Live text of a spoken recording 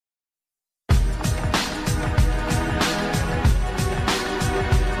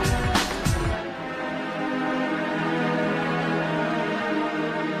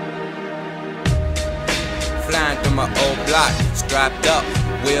Glock, strapped up,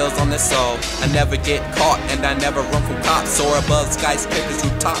 wheels on the soul. I never get caught and I never run from cops. Soar above skyscrapers,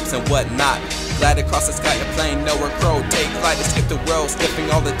 rooftops and whatnot. Glide across the sky, a plane, nowhere crow. Take flight and skip the world, sniffing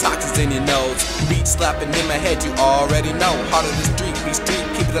all the toxins in your nose. Beat slapping in my head, you already know. Heart of the street, be street,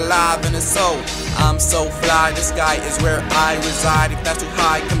 keep it alive in the soul. I'm so fly, the sky is where I reside. If that's too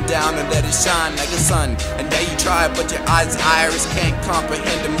high, come down and let it shine like the sun. And there you try, but your eyes iris can't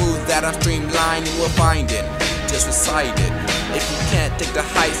comprehend the moves that I'm streamlining. We'll find it, just recite it. If you can't take the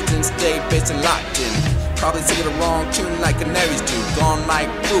heights, then stay based and locked in. Probably singing the wrong tune like canaries do. Gone like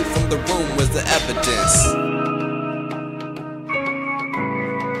proof from the room was the evidence.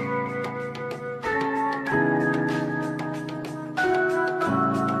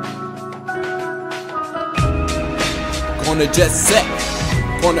 Gonna jet set.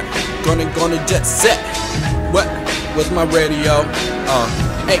 Gonna jet set. What? Where's my radio?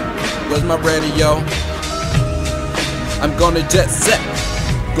 Hey, where's my radio? I'm gonna jet set.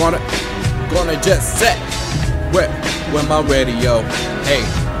 Gonna jet set. Where my radio? Hey,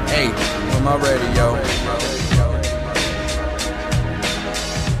 where my radio?